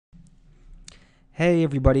Hey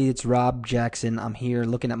everybody, it's Rob Jackson. I'm here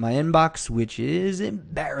looking at my inbox, which is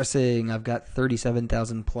embarrassing. I've got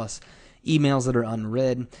 37,000 plus emails that are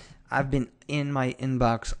unread. I've been in my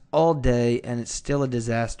inbox all day and it's still a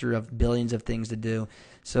disaster of billions of things to do.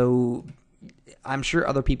 So I'm sure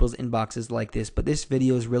other people's inboxes like this, but this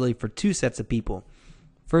video is really for two sets of people.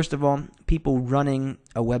 First of all, people running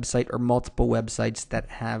a website or multiple websites that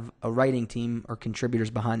have a writing team or contributors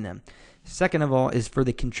behind them. Second of all is for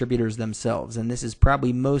the contributors themselves, and this is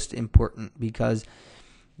probably most important because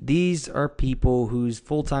these are people whose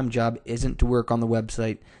full-time job isn't to work on the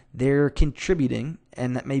website. They're contributing,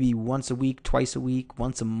 and that may be once a week, twice a week,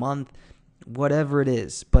 once a month, whatever it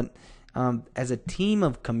is. But as a team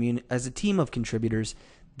of contributors,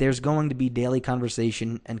 there's going to be daily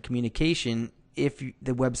conversation and communication if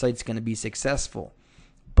the website's going to be successful.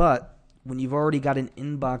 But when you've already got an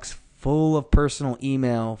inbox full of personal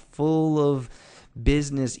email, full of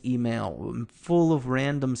business email, full of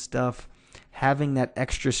random stuff, having that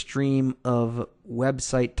extra stream of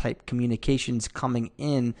website type communications coming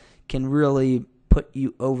in can really put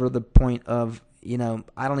you over the point of, I don't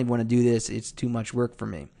even want to do this. It's too much work for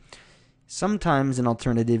me. Sometimes an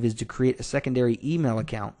alternative is to create a secondary email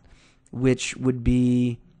account, which would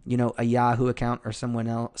be, a Yahoo account or some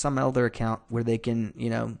other account where they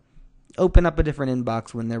can, open up a different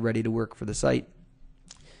inbox when they're ready to work for the site.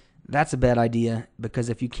 That's a bad idea because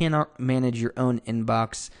if you cannot manage your own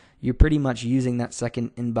inbox, you're pretty much using that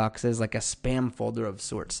second inbox as like a spam folder of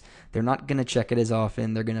sorts. They're not going to check it as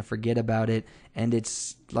often. They're going to forget about it, and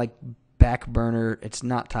it's like back burner. It's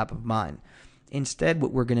not top of mind. Instead,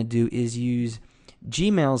 what we're going to do is use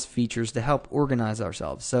Gmail's features to help organize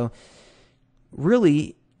ourselves. So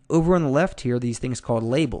really, over on the left here, these things called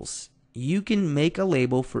labels. You can make a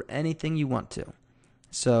label for anything you want to.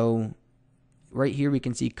 So right here we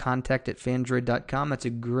can see contact@phandroid.com. That's a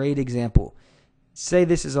great example. Say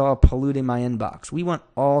this is all polluting my inbox. We want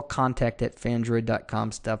all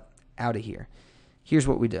contact@phandroid.com stuff out of here. Here's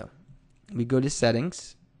what we do. We go to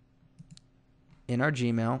settings in our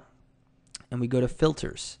Gmail and we go to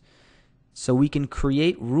filters. So we can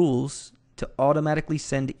create rules to automatically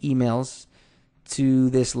send emails to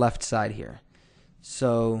this left side here.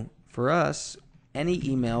 So for us, any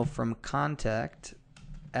email from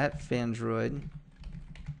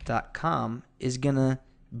contact@phandroid.com is going to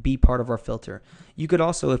be part of our filter. You could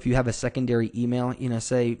also, if you have a secondary email,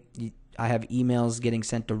 say I have emails getting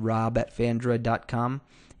sent to rob@phandroid.com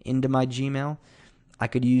into my Gmail, I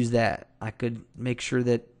could use that. I could make sure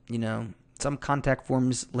that, some contact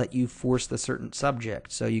forms let you force the certain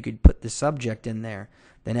subject. So you could put the subject in there.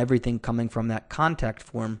 Then everything coming from that contact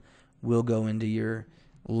form will go into your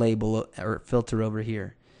label or filter over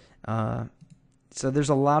here. So there's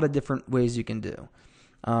a lot of different ways you can do.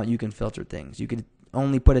 You can filter things. You could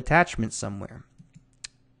only put attachments somewhere.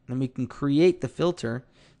 Then we can create the filter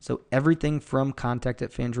so everything from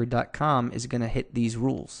contact@phandroid.com is going to hit these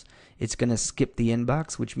rules. It's going to skip the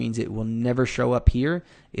inbox, which means it will never show up here.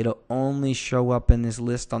 It'll only show up in this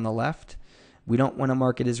list on the left. We don't want to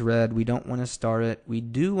mark it as read. We don't want to star it. We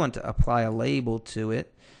do want to apply a label to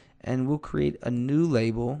it. And we'll create a new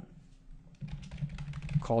label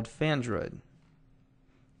called Phandroid.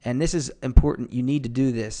 And this is important. You need to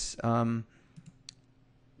do this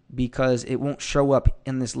because it won't show up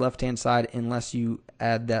in this left-hand side unless you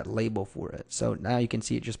add that label for it. So now you can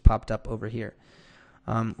see it just popped up over here.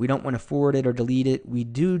 We don't want to forward it or delete it. We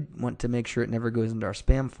do want to make sure it never goes into our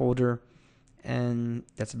spam folder. And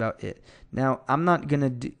that's about it. Now, I'm not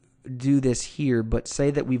going to do this here, but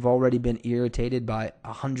say that we've already been irritated by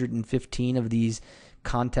 115 of these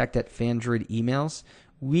contact@phandroid emails.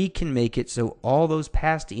 We can make it so all those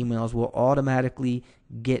past emails will automatically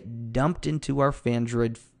get dumped into our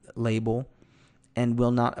Phandroid label and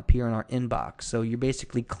will not appear in our inbox. So you're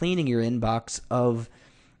basically cleaning your inbox of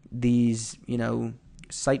these,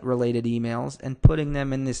 site-related emails and putting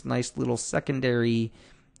them in this nice little secondary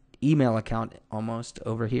email account almost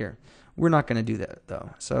over here. We're not going to do that though.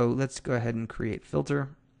 So let's go ahead and create filter.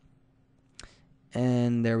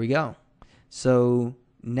 And there we go. So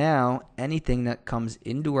now anything that comes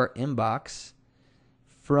into our inbox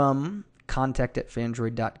from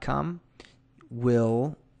contact@phandroid.com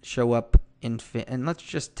will show up in and let's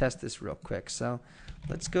just test this real quick. So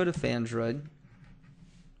let's go to Phandroid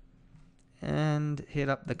and hit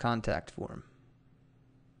up the contact form.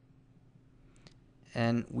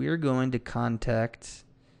 And we're going to contact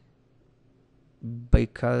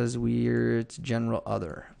because it's general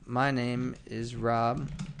other. My name is Rob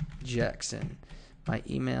Jackson. My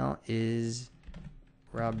email is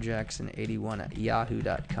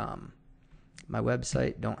robjackson81@yahoo.com. My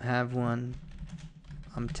website, don't have one.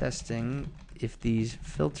 I'm testing if these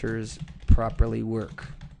filters properly work.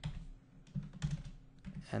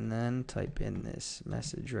 And then type in this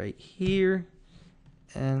message right here,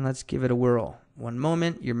 and let's give it a whirl. One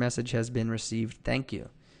moment, your message has been received. Thank you.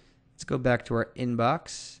 Let's go back to our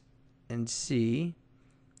inbox and see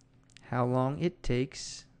how long it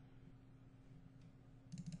takes.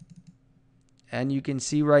 And you can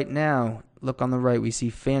see right now, look on the right, we see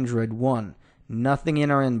Phandroid 1. Nothing in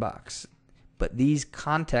our inbox. But these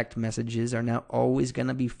contact messages are now always going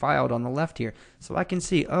to be filed on the left here. So I can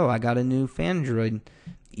see, oh, I got a new Phandroid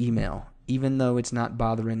email, even though it's not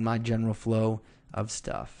bothering my general flow of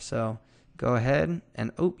stuff. So go ahead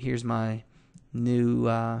and, oh, here's my new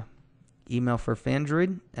email for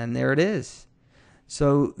Phandroid, and there it is.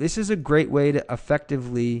 So this is a great way to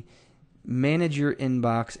effectively manage your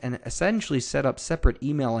inbox and essentially set up separate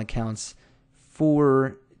email accounts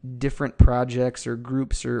for different projects or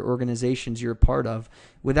groups or organizations you're a part of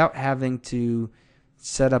without having to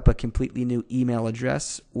set up a completely new email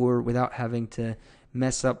address or without having to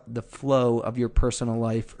mess up the flow of your personal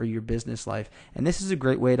life or your business life. And this is a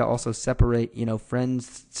great way to also separate,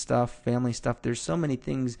 friends stuff, family stuff. There's so many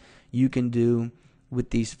things you can do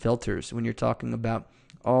with these filters when you're talking about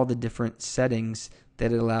all the different settings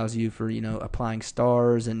that it allows you for, applying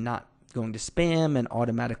stars and not going to spam and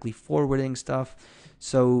automatically forwarding stuff.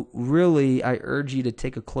 So really, I urge you to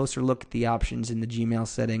take a closer look at the options in the Gmail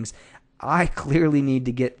settings. I clearly need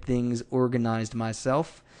to get things organized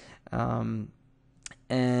myself.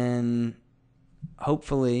 And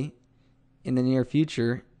hopefully, in the near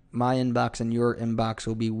future, my inbox and your inbox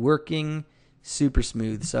will be working super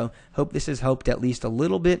smooth. So hope this has helped at least a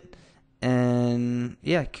little bit. And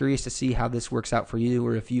yeah, curious to see how this works out for you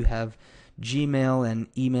or if you have Gmail and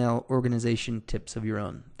email organization tips of your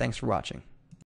own. Thanks for watching.